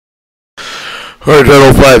Alright,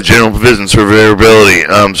 Title 5, General Provisions, Servability.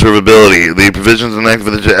 The provisions enacted for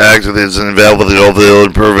the Act is invalid with the old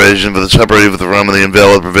provision for the separated with the realm of the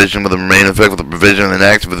invalid provision with the remain effect with the provision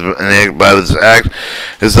enacted by this Act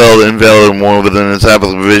is held invalid and more within its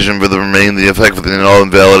applicable provision for the remain the effect with the all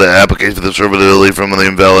invalid application for the servability from the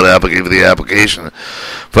invalid application for the application.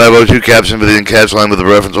 502 caption for the catch line with the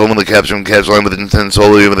reference only the caption catch line with the intent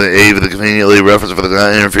solely with the A with the conveniently reference for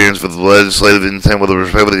the interference with the legislative intent with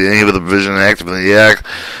respect to any of the provision enacted in the Act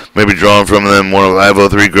may be drawn from them.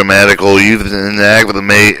 503 grammatical use in the Act with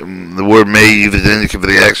the word may use to indicate for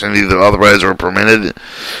the action either authorized or permitted.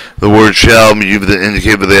 The word shall use to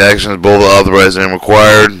indicate for the action is both authorized and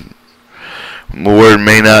required. The word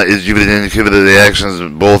may not is used to indicate that the action is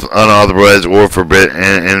both unauthorized or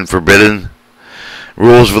forbidden.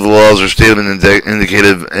 Rules for the laws are stated in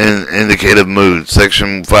indicative mood.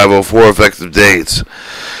 Section 504, effective dates.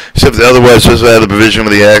 Except the otherwise specified the provision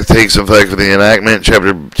of the Act takes effect for the enactment.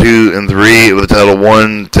 Chapter 2 and 3 with Title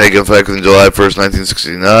 1 take effect on July 1st,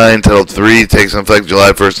 1969. Title 3 takes effect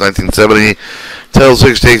July 1st, 1970. Title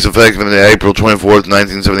 6 takes effect on April 24th,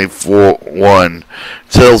 1971.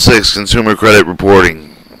 Title 6, Consumer Credit Reporting.